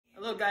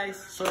Hello guys,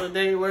 so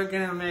today we're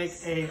gonna make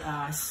a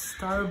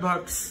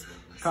Starbucks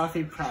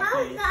coffee frappe.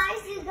 How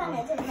guys you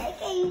gonna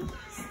make a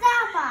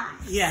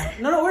Starbucks? Yeah,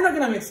 no, we're not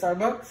gonna make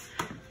Starbucks.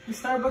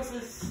 Starbucks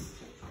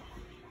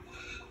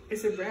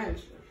is a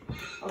branch.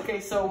 Okay,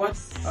 so what?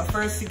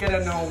 First you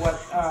gotta know what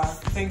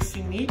things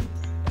you need.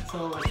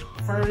 So like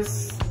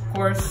first, of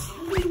course,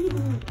 we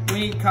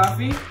need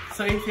coffee.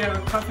 So if you have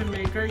a coffee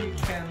maker, you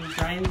can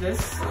grind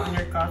this on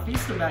your coffee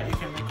so that you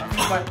can make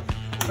coffee. But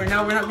for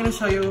now, we're not gonna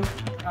show you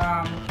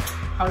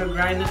how to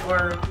grind it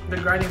or the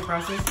grinding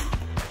process.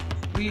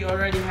 We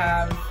already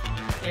have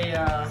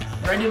a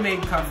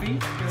ready-made coffee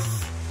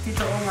because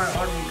Tito Omar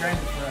already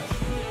grinded for us.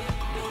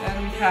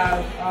 Then we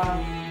have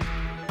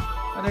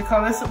what do they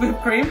call this?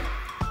 Whipped cream,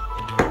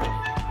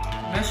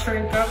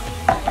 measuring cup,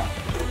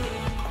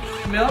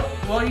 milk.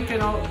 Well, you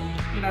can all,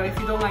 if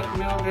you don't like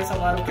milk, there's a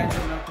lot of kinds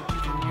of milk that you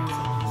can use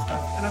and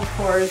stuff. And of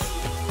course,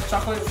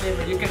 chocolate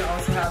flavor. You can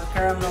also have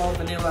caramel,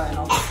 vanilla, and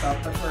all that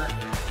stuff. But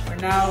for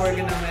now, we're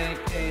gonna make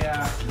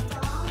a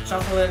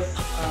chocolate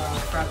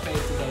frappe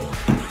today.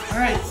 All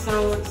right,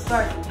 so let's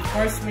start. Of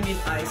course, we need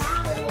ice.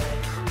 By the way,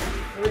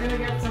 we're gonna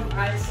get some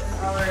ice in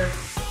our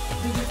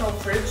digital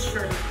fridge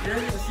right here.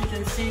 As you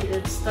can see,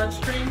 it's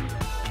touchscreen,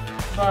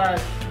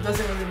 but it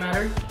doesn't really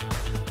matter.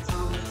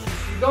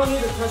 You don't need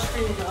a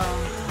touchscreen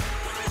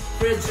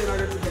fridge in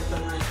order to get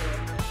them right there.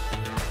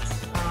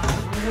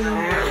 I'm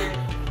gonna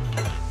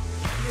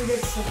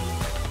get some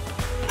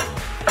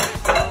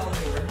oil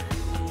here.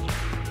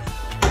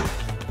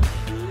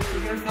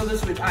 We're gonna fill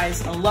this with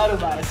ice, a lot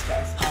of ice,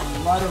 guys, a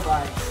lot of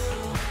ice.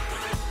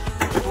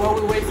 While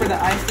we wait for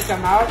the ice to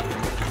come out,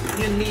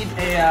 you need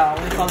a, what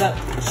do you call that,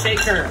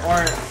 shaker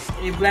or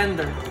a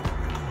blender.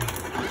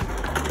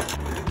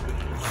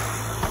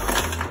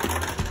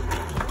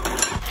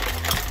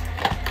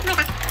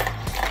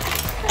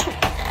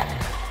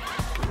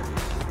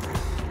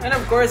 And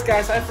of course,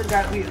 guys, I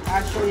forgot we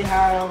actually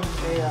have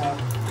a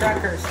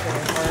crackers there,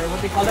 or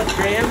what they call it,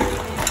 graham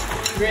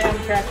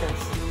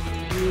crackers.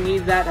 You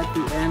need that at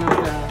the end of the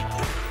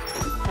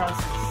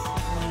process.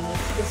 And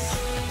let's just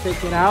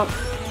take it out.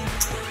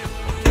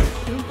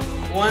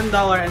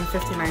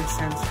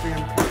 $1.59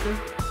 graham cracker.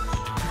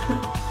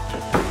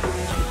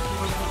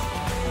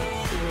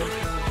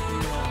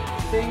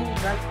 Thing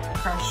that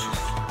crushes.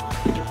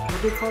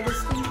 What do you call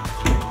this thing?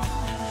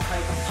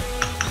 Like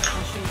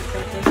crushing the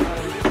crackers out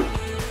of it.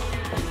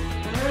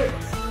 Alright,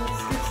 so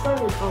let's get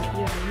started. Oh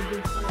yeah, we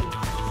did started.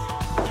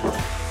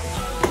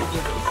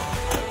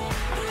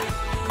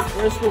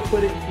 First we'll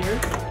put it here.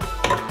 There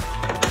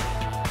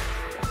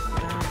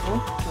we go.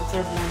 That's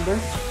our blender.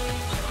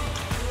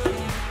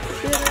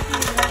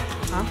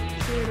 Huh?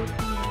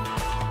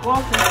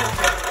 Well,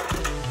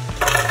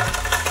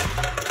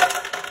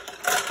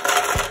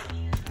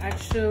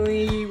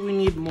 actually, we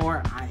need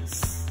more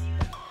ice.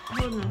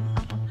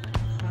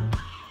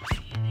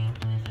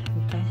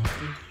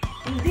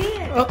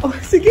 Okay. Oh,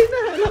 sige na.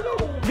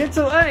 Get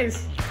some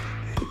ice.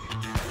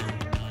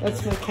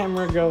 That's my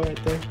camera go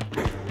right there.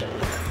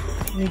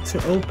 Need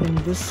to open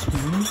this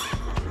one.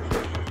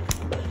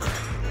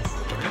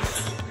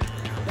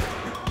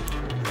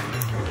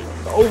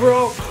 The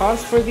overall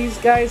cost for these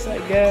guys, I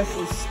guess,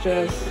 is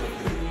just,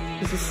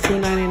 this is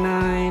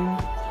 $2.99.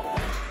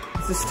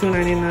 This is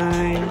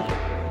 $2.99.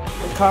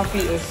 The coffee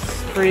is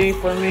free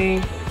for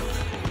me.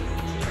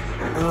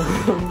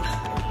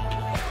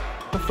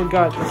 I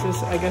forgot. This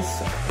is, I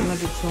guess,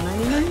 another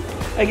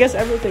 $2.99. I guess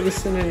everything is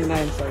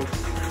 $2.99. So it's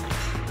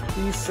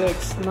 3,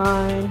 6,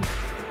 9.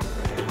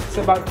 It's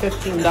about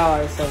 $15, I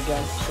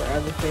guess, for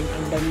everything,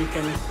 and then you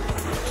can.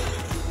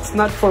 It's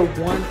not for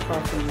one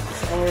coffee.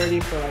 It's already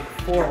for like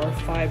 4 or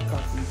 5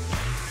 coffees.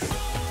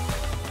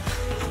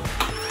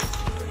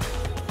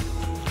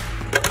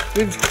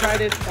 We've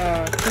tried it 2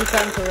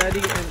 times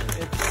already, and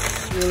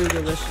it's really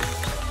delicious.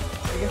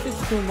 I guess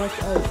it's too much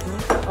ice, no?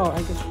 Oh,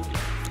 I guess.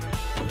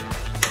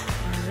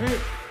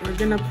 Alright, we're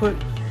gonna put,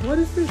 what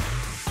is this?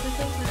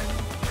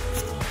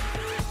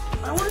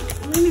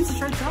 We need to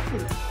try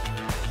chocolate.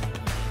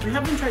 We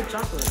haven't tried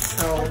chocolate,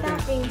 so. The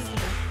toppings.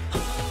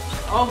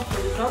 Oh,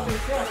 for the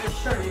toppings, yeah, for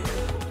sure. You can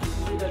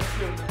do that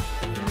too.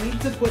 You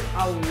need to put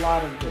a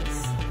lot of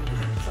this.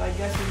 So I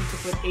guess we need to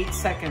put 8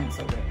 seconds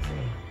of it. So.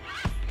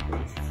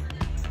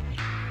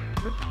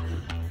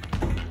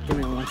 Give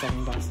me 1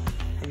 second, guys.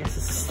 I guess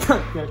this is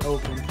not yet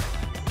open.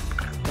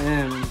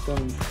 And I'm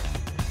going to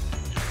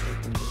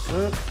open this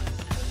up.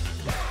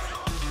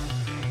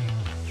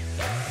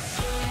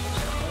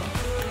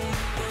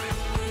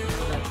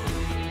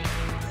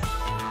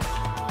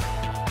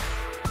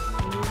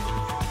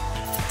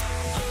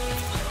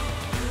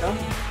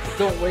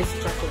 Don't waste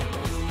chocolate,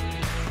 guys.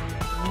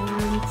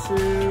 1,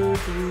 2,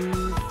 3,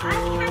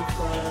 4,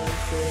 5,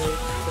 6,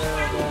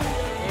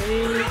 7, 8.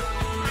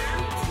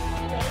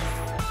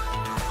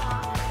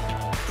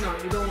 No,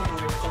 you don't want to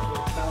waste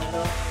chocolate.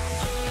 No.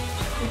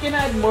 You can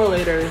add more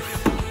later.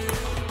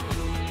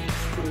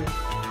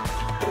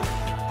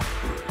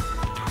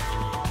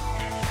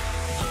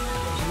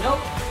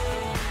 Milk.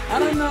 I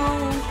don't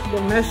know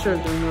the measure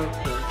of the milk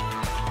though.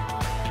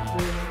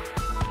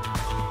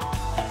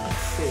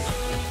 Let's see.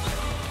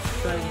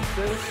 Let's try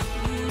this.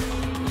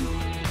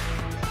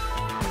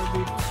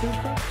 Maybe 2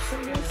 cups, I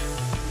guess.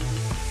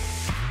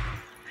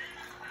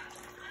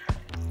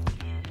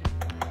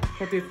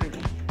 What do you think?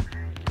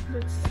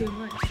 Looks too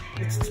much.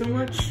 It's too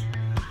much?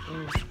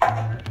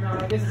 No,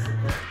 I guess it's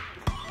okay.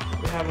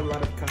 We have a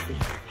lot of coffee.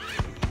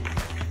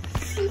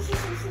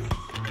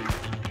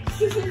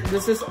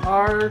 This is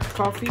our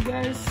coffee,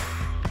 guys.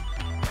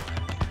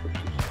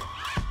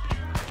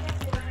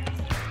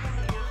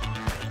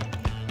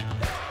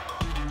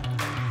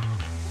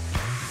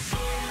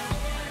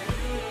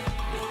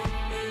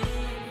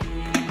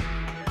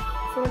 I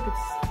feel like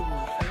it's too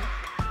much, right?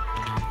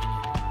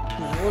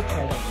 No, we'll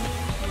try that one.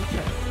 We'll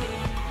try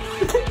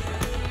it.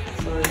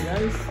 Sorry,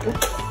 guys.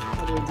 Oops.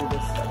 How do we do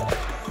this?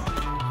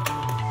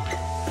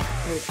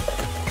 Wait.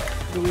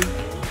 Do we?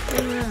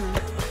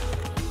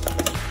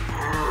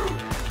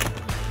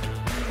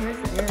 Where's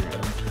the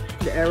arrow?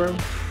 The arrow?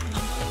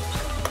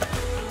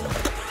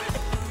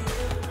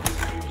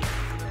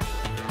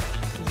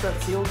 Is that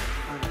sealed?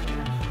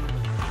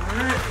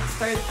 Alright, let's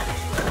try it.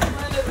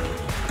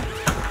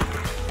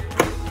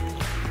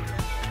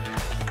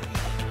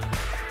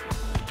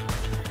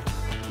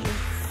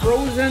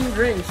 Frozen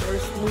drinks or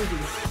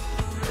smoothies.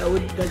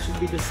 That should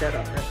be the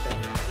setup right there.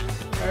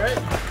 Alright.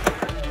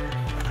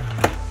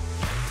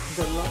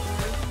 Good luck.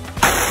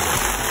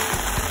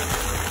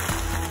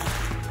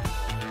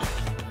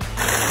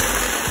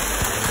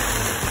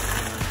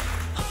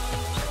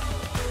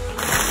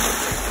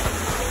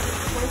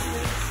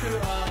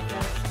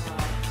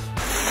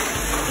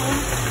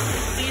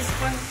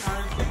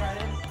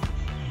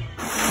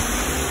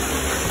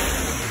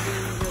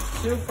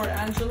 Two for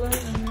Angela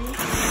and me.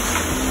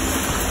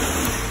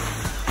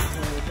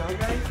 There we go,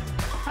 guys.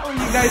 How are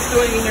you guys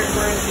doing in your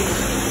quarantine?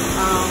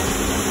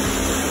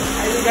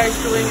 Are you guys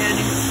doing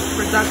any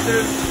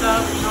productive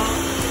stuff? No?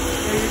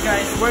 Are you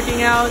guys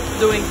working out,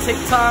 doing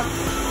TikTok?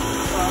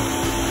 Well,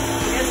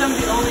 I guess I'm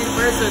the only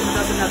person who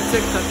doesn't have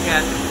TikTok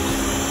yet.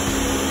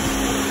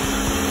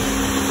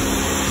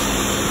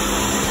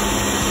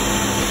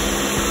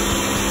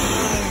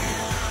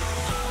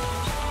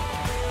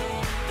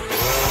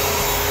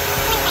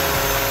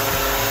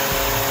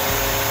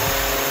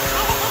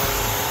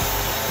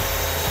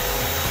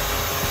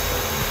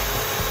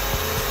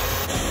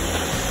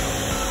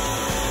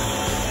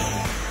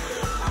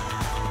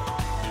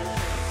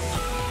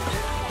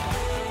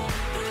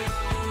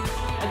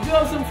 I do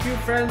have some few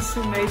friends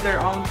who made their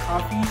own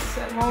coffees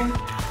at home.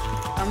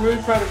 I'm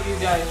really proud of you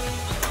guys.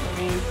 I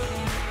mean,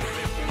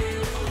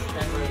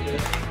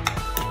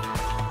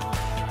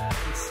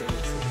 let's see.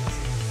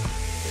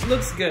 It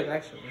looks good,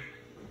 actually.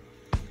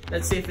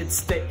 Let's see if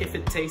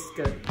it tastes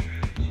good.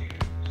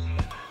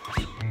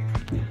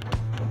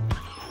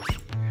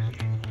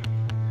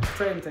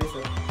 Try and taste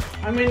it.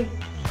 I mean,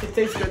 it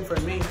tastes good for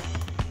me,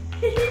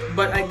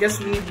 but I guess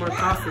we need more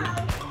coffee.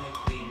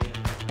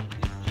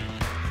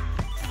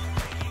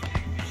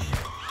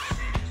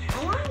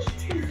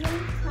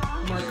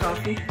 More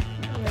coffee?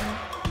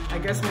 Yeah. I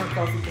guess more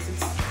coffee because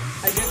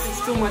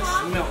it's too much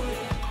milk.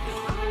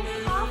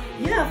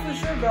 Yeah, for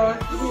sure, bro.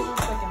 Give me 1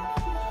 second.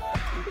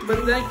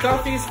 But then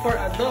coffee is for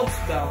adults,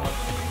 though,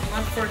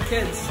 not for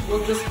kids.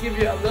 We'll just give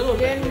you a little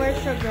bit. Then more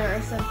sugar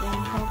or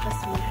something. Help us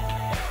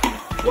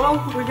with. Well,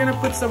 we're gonna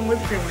put some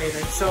whipped cream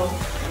later, so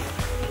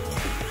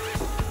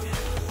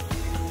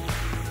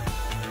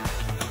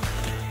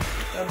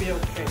that'll be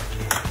okay.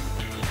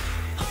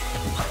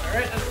 All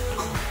right.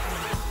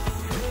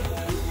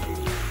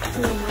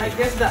 I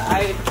guess the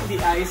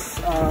ice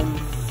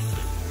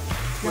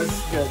was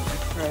good,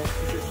 right?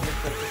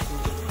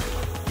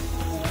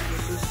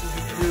 Let's just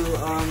do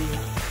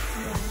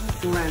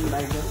blend, I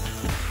guess.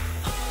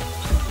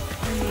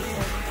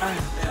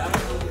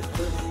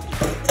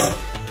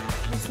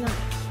 It's not.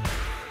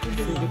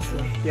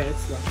 Yeah,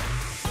 it's not.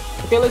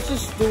 Okay, let's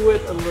just do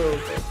it a little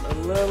bit. I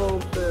don't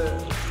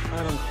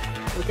know.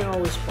 We can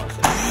always pause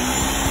it.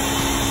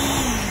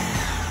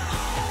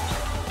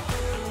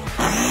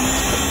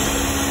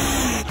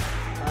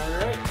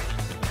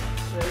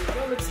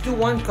 Let's do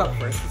 1 cup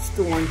first. Let's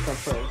do 1 cup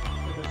first.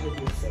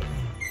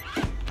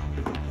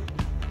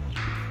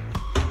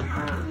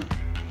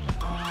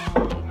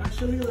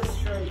 Actually, let's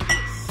try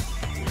this.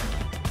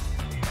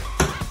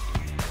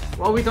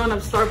 Well, we don't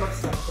have Starbucks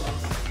stuff.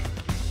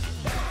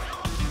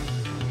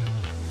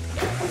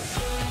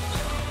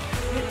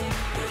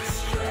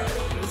 Let's try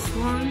this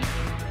one.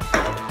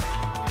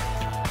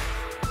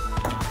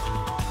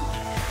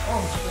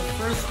 Oh, so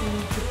first we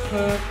need to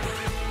put.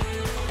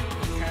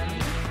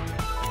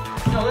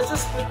 No, let's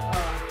just put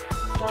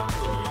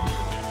chocolate.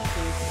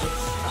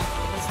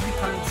 Let's be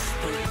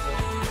consistent.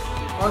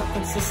 Or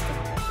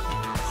consistent.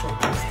 So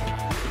consistent.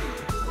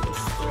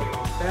 Just put it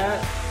like that.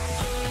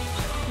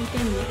 You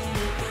can mix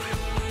it.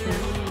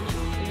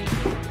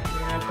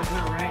 Yeah, but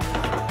not right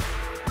now.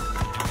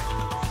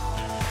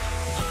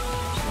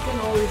 You can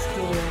always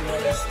do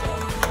other stuff.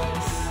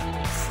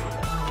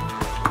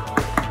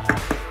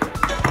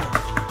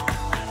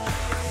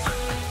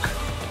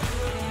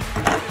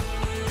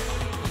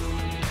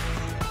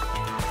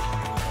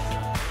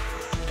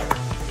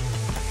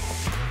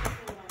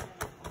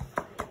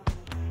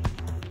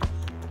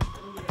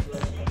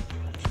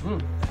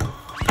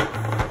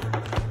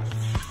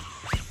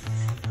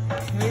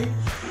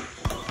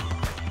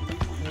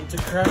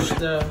 crush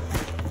the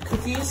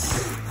cookies.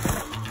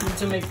 Need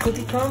to make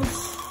cookie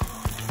crumbs.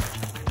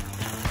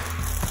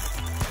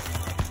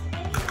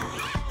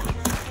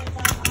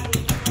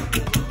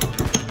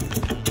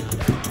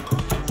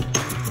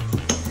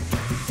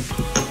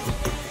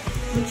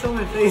 Let me show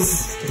my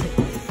face.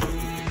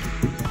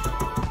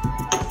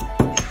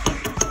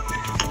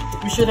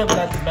 We should have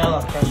let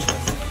Bella crush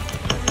this,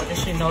 because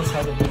she knows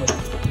how to do it.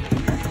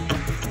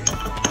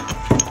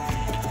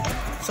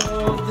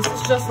 So this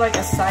is just like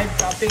a side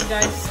topping,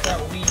 guys, that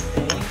we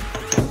made.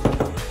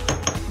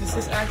 This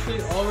is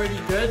actually already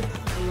good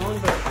alone,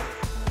 but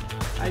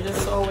I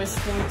just always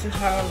want to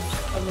have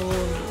a little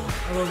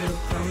bit of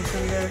crumbs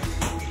in there.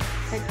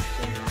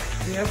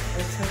 Texture. Yep,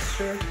 a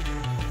texture.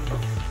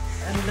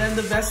 And then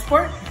the best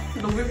part,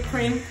 the whipped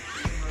cream.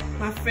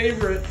 My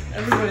favorite,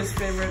 everybody's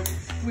favorite,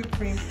 whipped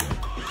cream.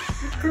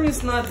 Whipped cream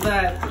is not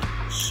that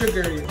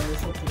sugary,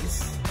 guys.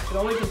 It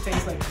only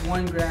contains like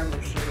 1 gram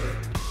of sugar.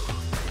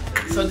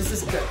 So this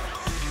is good.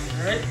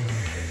 Alright?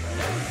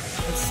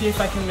 Let's see if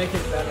I can make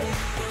it better.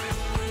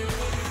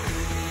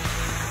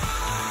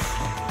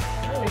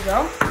 There we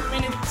go. I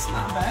mean, it's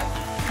not bad,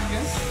 I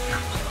guess.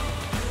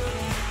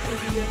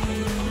 Maybe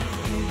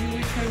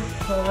we can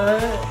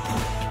put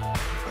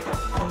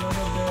a little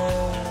bit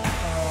of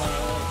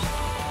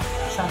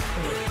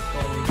chocolate.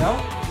 There we go.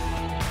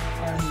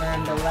 And then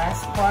the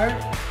last part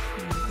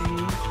would be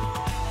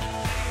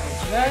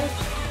like that.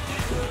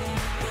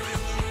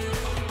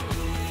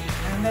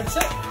 And that's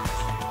it.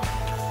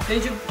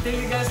 Thank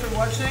you guys for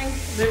watching.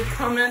 Leave a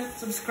comment,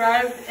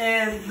 subscribe,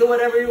 and do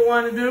whatever you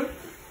want to do.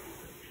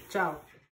 Ciao.